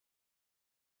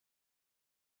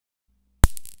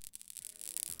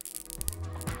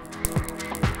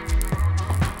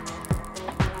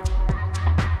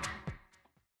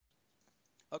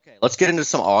Let's get into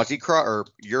some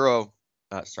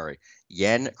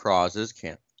yen crosses.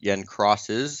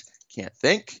 Can't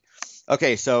think.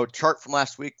 Okay, so chart from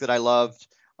last week that I loved,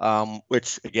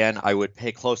 which again I would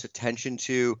pay close attention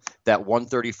to, that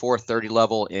 134.30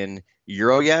 level in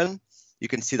euro yen. You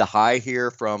can see the high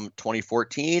here from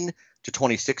 2014 to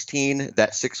 2016.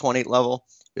 That 618 level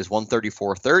is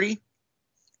 134.30.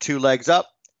 Two legs up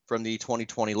from the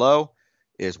 2020 low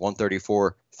is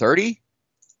 134.30.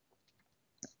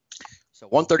 So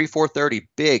 134.30,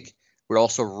 big. We're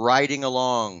also riding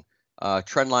along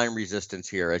trend line resistance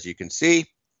here, as you can see.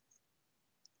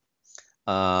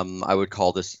 I would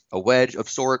call this a wedge of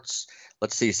sorts.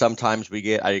 Let's see, sometimes we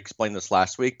get, I explained this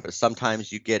last week, but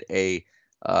sometimes you get a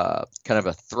kind of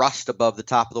a thrust above the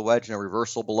top of the wedge and a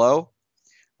reversal below,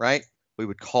 right? We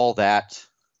would call that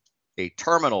a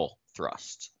terminal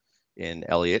thrust in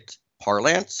Elliott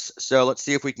parlance. So let's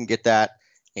see if we can get that,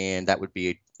 and that would be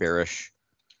a bearish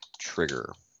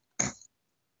trigger.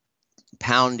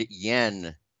 Pound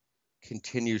yen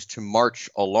continues to march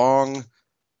along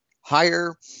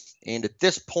higher, and at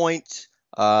this point,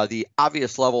 the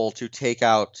obvious level to take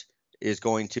out is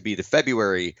going to be the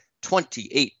February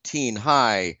 2018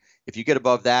 high. If you get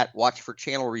above that, watch for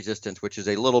channel resistance, which is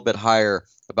a little bit higher,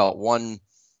 about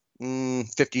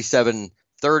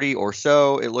 157.30 or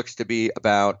so. It looks to be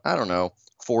about, I don't know,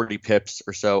 40 pips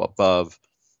or so above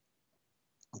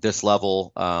this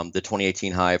level, the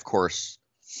 2018 high, of course.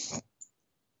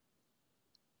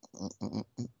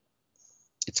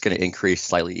 It's going to increase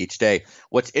slightly each day.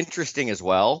 What's interesting as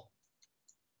well,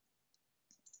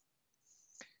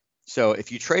 so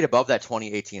if you trade above that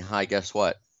 2018 high, guess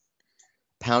what?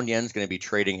 Pound yen is going to be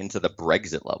trading into the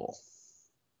Brexit level,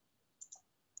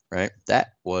 right?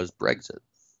 That was Brexit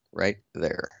right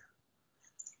there.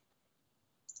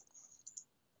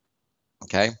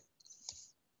 Okay.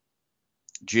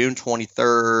 June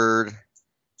 23rd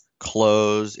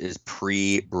close is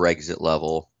pre-Brexit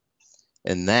level,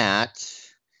 and that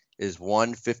is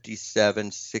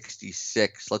 157.66.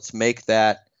 Let's make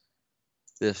that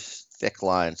this thick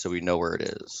line so we know where it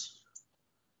is.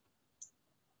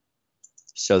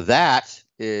 So that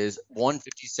is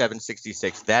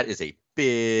 157.66. That is a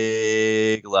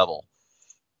big level.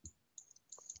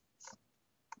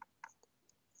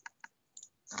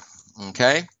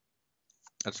 Okay,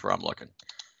 that's where I'm looking.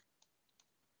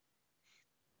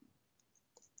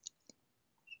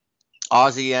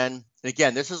 Aussie yen.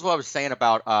 Again, this is what I was saying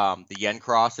about the yen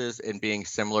crosses and being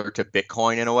similar to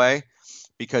Bitcoin in a way,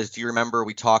 because do you remember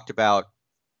we talked about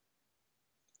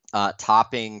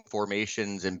topping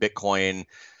formations in Bitcoin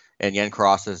and yen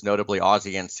crosses, notably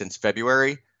Aussie yen, since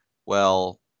February?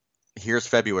 Well, here's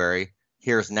February.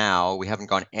 Here's now. We haven't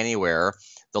gone anywhere.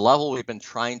 The level we've been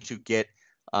trying to get,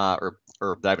 or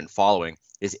that I've been following,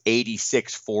 is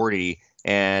 86.40,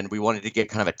 and we wanted to get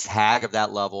kind of a tag of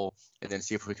that level and then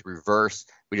see if we could reverse.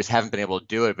 We just haven't been able to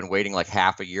do it. I've been waiting like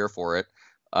half a year for it,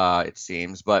 it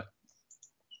seems, but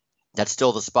that's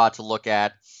still the spot to look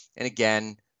at. And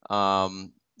again,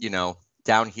 you know,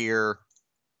 down here,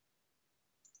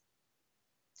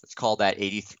 let's call that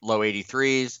low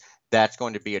 83s. That's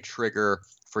going to be a trigger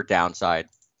for downside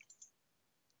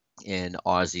in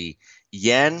Aussie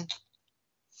yen.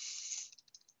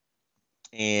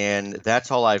 And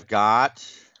that's all I've got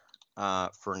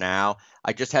for now.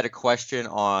 I just had a question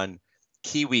on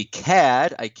Kiwi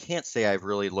CAD. I can't say I've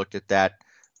really looked at that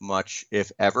much,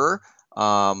 if ever.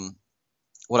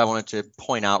 What I wanted to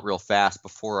point out real fast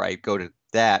before I go to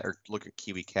that or look at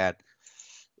Kiwi CAD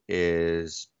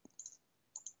is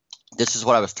this is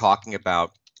what I was talking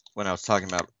about when I was talking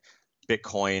about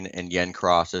Bitcoin and yen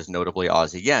crosses, notably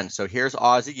Aussie yen. So here's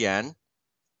Aussie yen.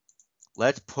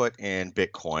 Let's put in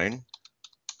Bitcoin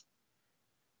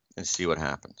and see what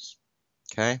happens.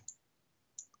 Okay.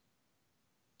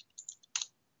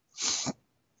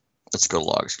 Let's go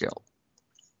log scale.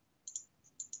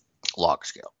 Log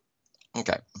scale.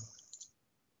 Okay.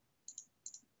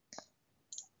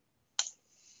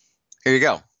 Here you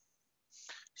go.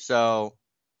 So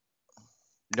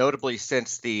notably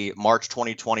since the March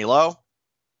 2020 low,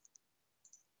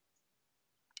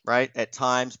 right, at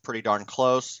times pretty darn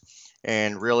close,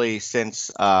 and really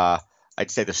since I'd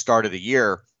say the start of the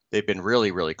year, they've been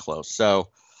really, really close. So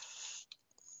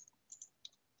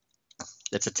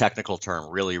it's a technical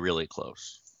term, really, really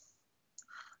close.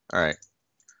 All right,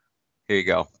 here you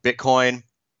go. Bitcoin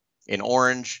in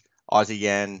orange, Aussie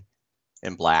yen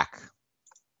in black.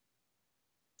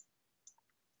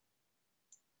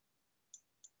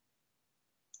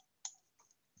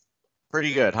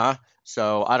 Pretty good, huh?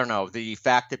 So I don't know. The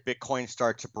fact that Bitcoin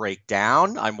starts to break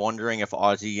down, I'm wondering if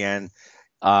Aussie yen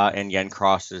and yen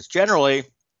crosses generally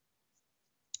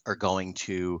are going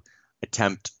to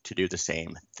attempt to do the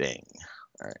same thing.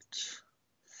 All right.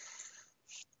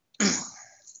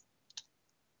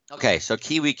 Okay, so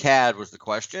Kiwi CAD was the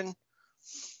question.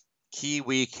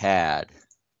 Kiwi CAD.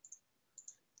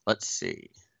 Let's see.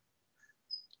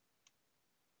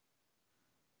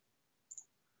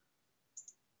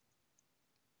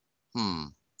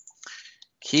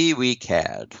 Kiwi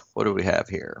CAD. What do we have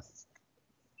here?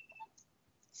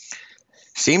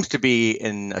 Seems to be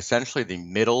in essentially the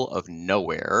middle of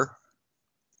nowhere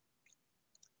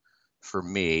for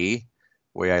me,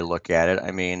 the way I look at it.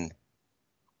 I mean,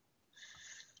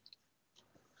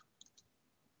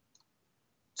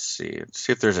 let's see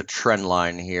if there's a trend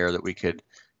line here that we could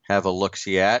have a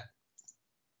look-see at.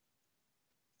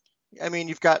 I mean,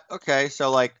 you've got, okay, so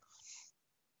like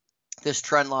this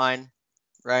trend line,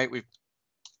 right? We've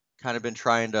kind of been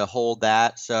trying to hold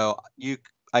that. So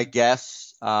I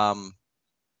guess, you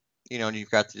know, and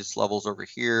you've got these levels over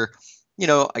here. You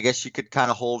know, I guess you could kind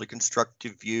of hold a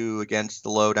constructive view against the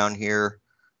low down here.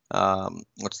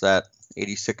 What's that?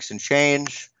 86 and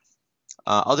change.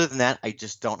 Other than that, I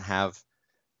just don't have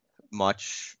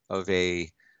much of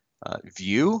a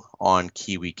view on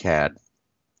Kiwi CAD.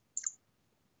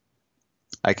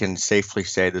 I can safely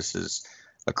say this is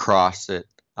a cross that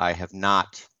I have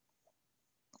not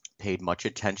paid much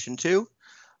attention to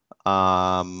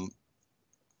over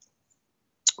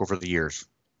the years.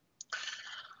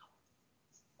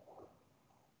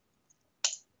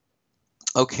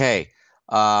 Okay,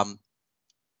 that's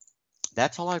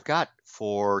all I've got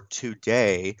for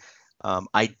today.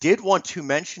 I did want to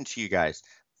mention to you guys,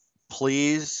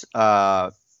 please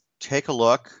take a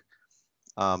look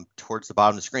towards the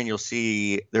bottom of the screen. You'll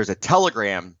see there's a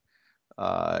Telegram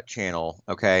channel,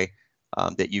 okay,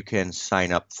 that you can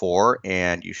sign up for,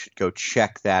 and you should go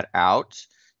check that out.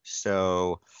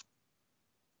 So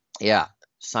yeah,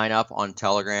 sign up on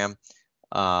Telegram.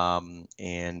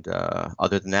 And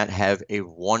other than that, have a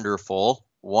wonderful,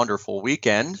 wonderful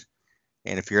weekend.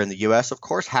 And if you're in the U.S., of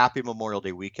course, happy Memorial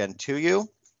Day weekend to you.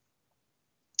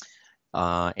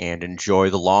 And enjoy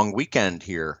the long weekend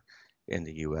here in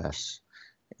the U.S.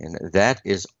 And that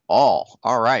is all.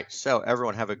 All right. So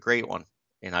everyone have a great one.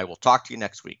 And I will talk to you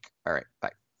next week. All right.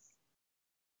 Bye.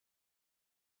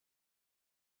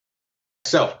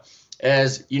 So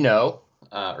as you know,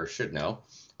 or should know,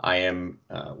 I am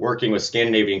working with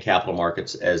Scandinavian Capital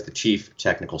Markets as the Chief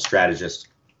Technical Strategist.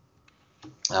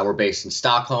 We're based in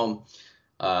Stockholm.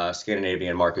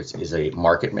 Scandinavian Markets is a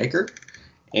market maker,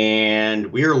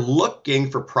 and we are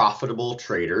looking for profitable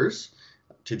traders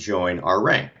to join our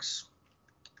ranks.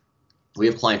 We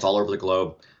have clients all over the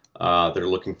globe that are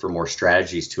looking for more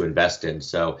strategies to invest in.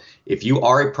 So if you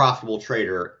are a profitable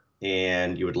trader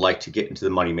and you would like to get into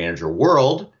the money manager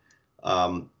world,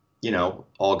 you know,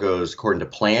 all goes according to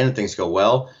plan and things go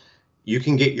well, you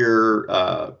can get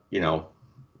your,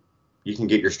 you can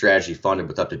get your strategy funded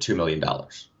with up to $2 million.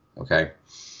 Okay.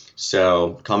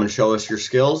 So come and show us your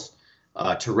skills.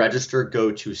 To register,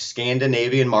 go to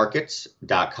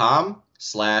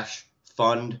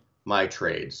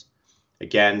scandinavianmarkets.com/fundmytrades.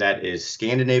 Again, that is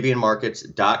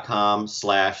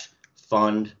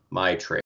scandinavianmarkets.com/fundmytrades.